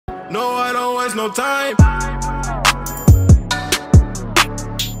No, I don't waste no time.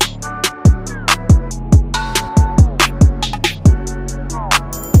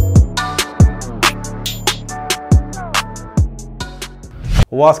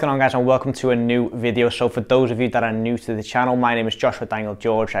 What's going on, guys, and welcome to a new video. So for those of you that are new to the channel, my name is Joshua Daniel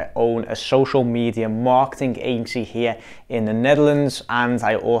George. I own a social media marketing agency here in the Netherlands, and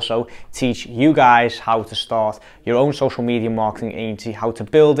I also teach you guys how to start your own social media marketing agency, how to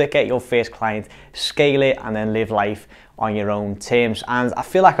build it, get your first client, scale it, and then live life on your own terms. And I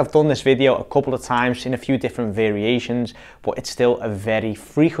feel like I've done this video a couple of times in a few different variations, but it's still a very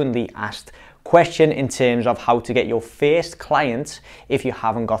frequently asked question in terms of how to get your first client if you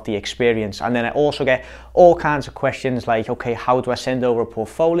haven't got the experience. And then I also get all kinds of questions like, okay, how do I send over a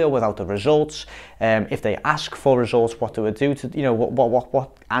portfolio without the results? If they ask for results, what do I do to,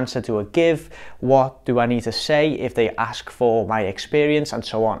 what answer do I give? What do I need to say if they ask for my experience, and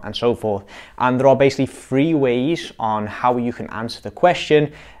so on and so forth. And there are basically 3 ways on how you can answer the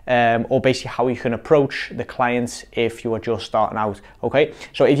question, or basically how you can approach the clients if you are just starting out. Okay,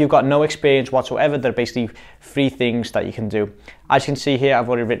 so if you've got no experience whatsoever, there are basically 3 things that you can do. As you can see here, I've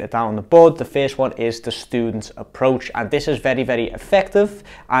already written it down on the board. The first one is the student approach, and this is very, very effective,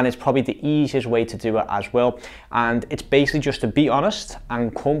 and it's probably the easiest way to do it as well. And it's basically just to be honest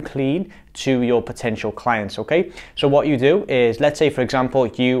and come clean to your potential clients. Okay, so what you do is, let's say for example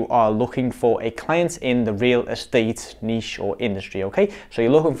you are looking for a client in the real estate niche or industry. Okay, so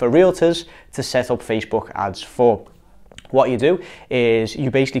you're looking for realtors to set up Facebook ads for. What you do is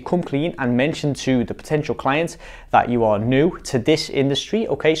you basically come clean and mention to the potential client that you are new to this industry.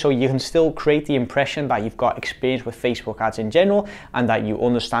 Okay, so you can still create the impression that you've got experience with Facebook ads in general and that you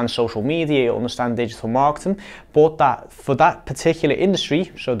understand social media, you understand digital marketing, but that for that particular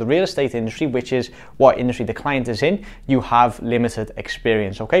industry, so the real estate industry, which is what industry the client is in, you have limited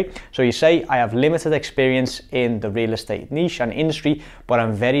experience. Okay, so you say, I have limited experience in the real estate niche and industry, but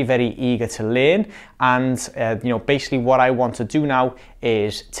I'm very, very eager to learn. And basically what I want to do now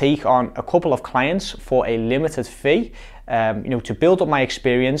is take on a couple of clients for a limited fee, to build up my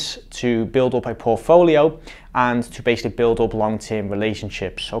experience, to build up a portfolio, and to basically build up long-term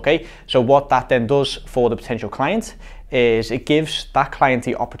relationships. Okay, so what that then does for the potential client is it gives that client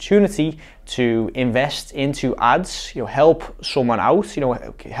the opportunity to invest into ads, help someone out,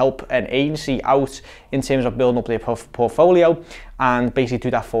 help an agency out in terms of building up their portfolio, and basically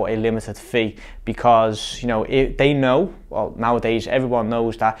do that for a limited fee. Because they know, well, nowadays everyone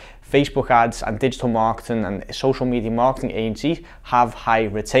knows that Facebook ads and digital marketing and social media marketing agencies have high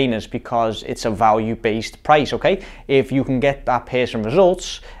retainers because it's a value-based price. Okay, if you can get that person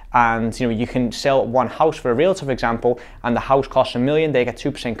results, and you can sell one house for a realtor, for example, and the house costs $1 million, they get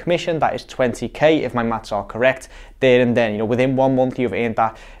 2% commission. That is 20k if my maths are correct. There and then, within 1 month, you've earned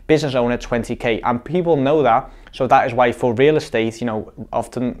that business owner 20k, and people know that. So that is why for real estate, more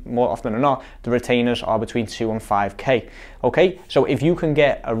often than not, the retainers are between 2 and 5k. Okay, so if you can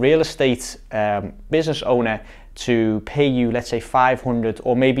get a real estate business owner to pay you, let's say 500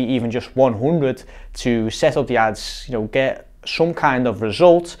 or maybe even just 100 to set up the ads, get some kind of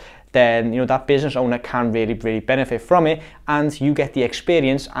result, then that business owner can really, really benefit from it, and you get the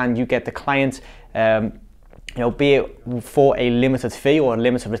experience and you get the client, be it for a limited fee or a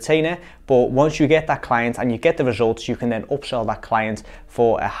limited retainer. But once you get that client and you get the results, you can then upsell that client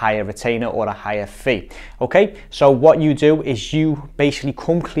for a higher retainer or a higher fee. Okay, so what you do is you basically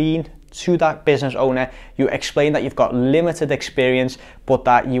come clean to that business owner. You explain that you've got limited experience, but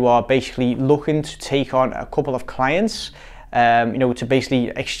that you are basically looking to take on a couple of clients, to basically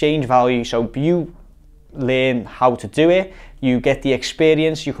exchange value. So you learn how to do it, you get the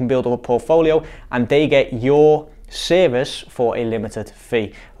experience, you can build up a portfolio, and they get your service for a limited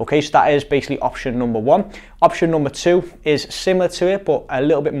fee. Okay, so that is basically option number 1. Option number 2 is similar to it, but a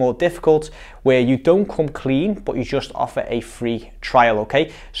little bit more difficult, where you don't come clean, but you just offer a free trial.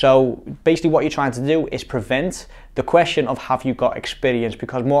 Okay, so basically what you're trying to do is prevent the question of have you got experience,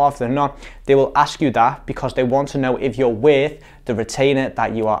 because more often than not, they will ask you that because they want to know if you're worth the retainer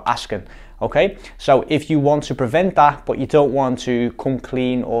that you are asking. Okay, so if you want to prevent that, but you don't want to come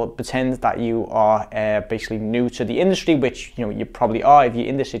clean or pretend that you are basically new to the industry, which you probably are if you're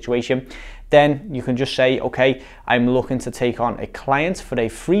in this situation, then you can just say, okay, I'm looking to take on a client for a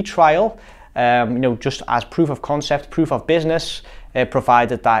free trial, just as proof of concept, proof of business,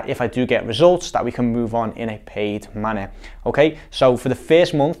 provided that if I do get results, that we can move on in a paid manner. Okay, so for the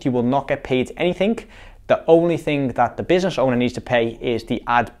first month, you will not get paid anything. The only thing that the business owner needs to pay is the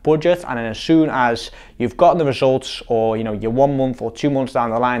ad budget, and then as soon as you've gotten the results, or you're 1 month or 2 months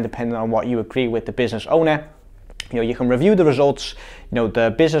down the line, depending on what you agree with the business owner, You can review the results.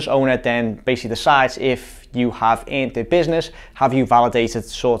 The business owner then basically decides if you have earned the business. Have you validated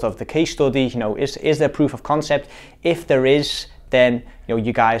sort of the case study? Is there proof of concept? If there is, then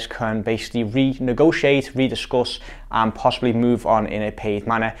you guys can basically renegotiate, rediscuss, and possibly move on in a paid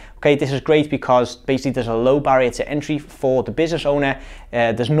manner. Okay, this is great because basically there's a low barrier to entry for the business owner.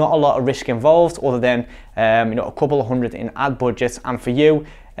 There's not a lot of risk involved other than a couple of hundred in ad budget, and for you,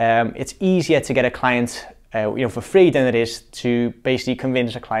 it's easier to get a client for free than it is to basically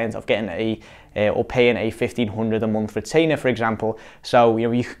convince a client of getting or paying a $1,500 a month retainer, for example. So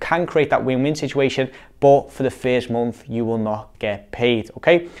you can create that win-win situation, but for the first month you will not get paid.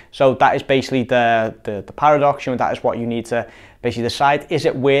 Okay, so that is basically the paradox. That is what you need to basically decide. Is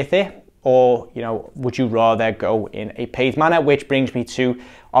it worth it, or would you rather go in a paid manner? Which brings me to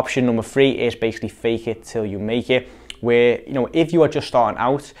option number 3, is basically fake it till you make it, where if you are just starting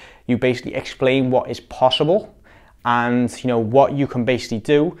out, you basically explain what is possible and what you can basically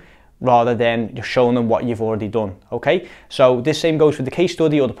do, rather than just showing them what you've already done. Okay, so this same goes for the case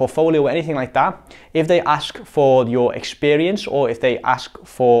study or the portfolio or anything like that. If they ask for your experience, or if they ask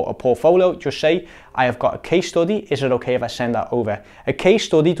for a portfolio, just say, I have got a case study, is it okay if I send that over? A case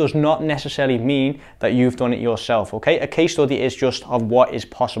study does not necessarily mean that you've done it yourself. Okay, a case study is just of what is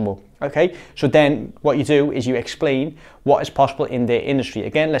possible. Okay, so then what you do is you explain what is possible in their industry.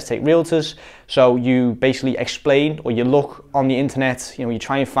 Again, let's take realtors. So you basically explain, or you look on the internet, you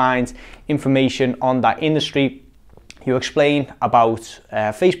try and find information on that industry. You explain about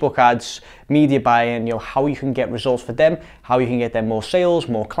Facebook ads, media buying, how you can get results for them, how you can get them more sales,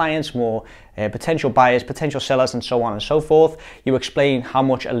 more clients, more potential buyers, potential sellers, and so on and so forth. You explain how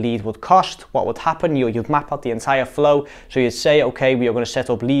much a lead would cost, what would happen. You'd map out the entire flow. So you'd say, okay, we are going to set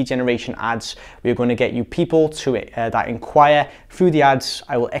up lead generation ads. We are going to get you people to that inquire through the ads.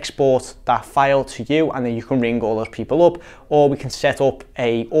 I will export that file to you, and then you can ring all those people up. Or we can set up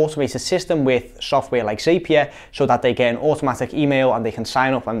a automated system with software like Zapier, so that they get an automatic email and they can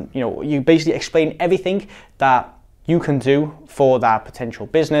sign up, and you basically explain everything that you can do for that potential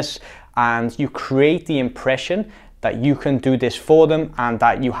business, and you create the impression that you can do this for them and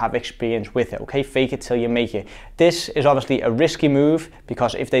that you have experience with it. Okay, fake it till you make it. This is obviously a risky move,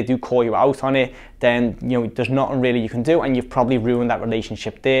 because if they do call you out on it, then there's nothing really you can do, and you've probably ruined that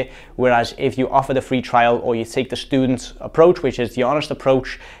relationship there. Whereas if you offer the free trial, or you take the student approach, which is the honest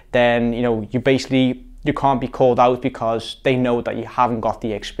approach, then you can't be called out because they know that you haven't got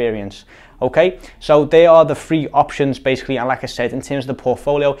the experience. Okay, so they are the 3 options basically. And like I said, in terms of the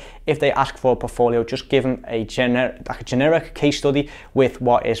portfolio, if they ask for a portfolio, just give them a generic case study with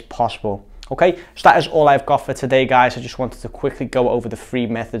what is possible. Okay, so that is all I've got for today, guys. I just wanted to quickly go over the 3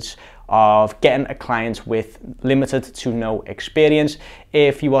 methods of getting a client with limited to no experience.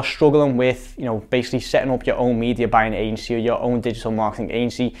 If you are struggling with, basically setting up your own media buying agency or your own digital marketing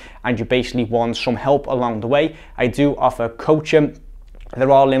agency, and you basically want some help along the way, I do offer coaching. There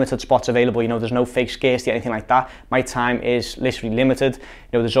are limited spots available. There's no fake scarcity, anything like that. My time is literally limited.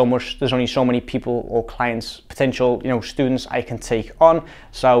 There's only so many people or clients, potential, students I can take on.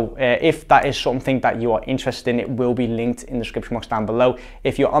 So if that is something that you are interested in, it will be linked in the description box down below.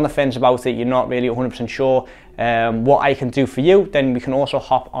 If you're on the fence about it, you're not really 100% sure what I can do for you, then we can also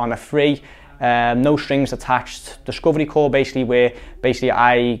hop on a free no strings attached discovery call, basically, where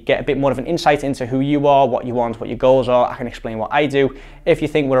I get a bit more of an insight into who you are, what you want, what your goals are. I can explain what I do. If you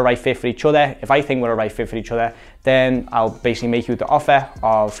think we're a right fit for each other, if I think we're a right fit for each other, then I'll basically make you the offer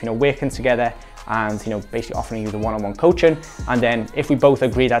of working together and basically offering you the one-on-one coaching. And then if we both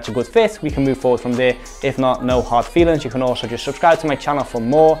agree that's a good fit, we can move forward from there. If not, no hard feelings. You can also just subscribe to my channel for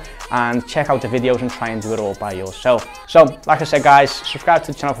more and check out the videos and try and do it all by yourself. So like I said, guys, subscribe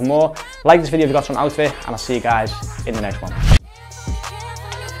to the channel for more. Like this video if you got something out of it, and I'll see you guys in the next one.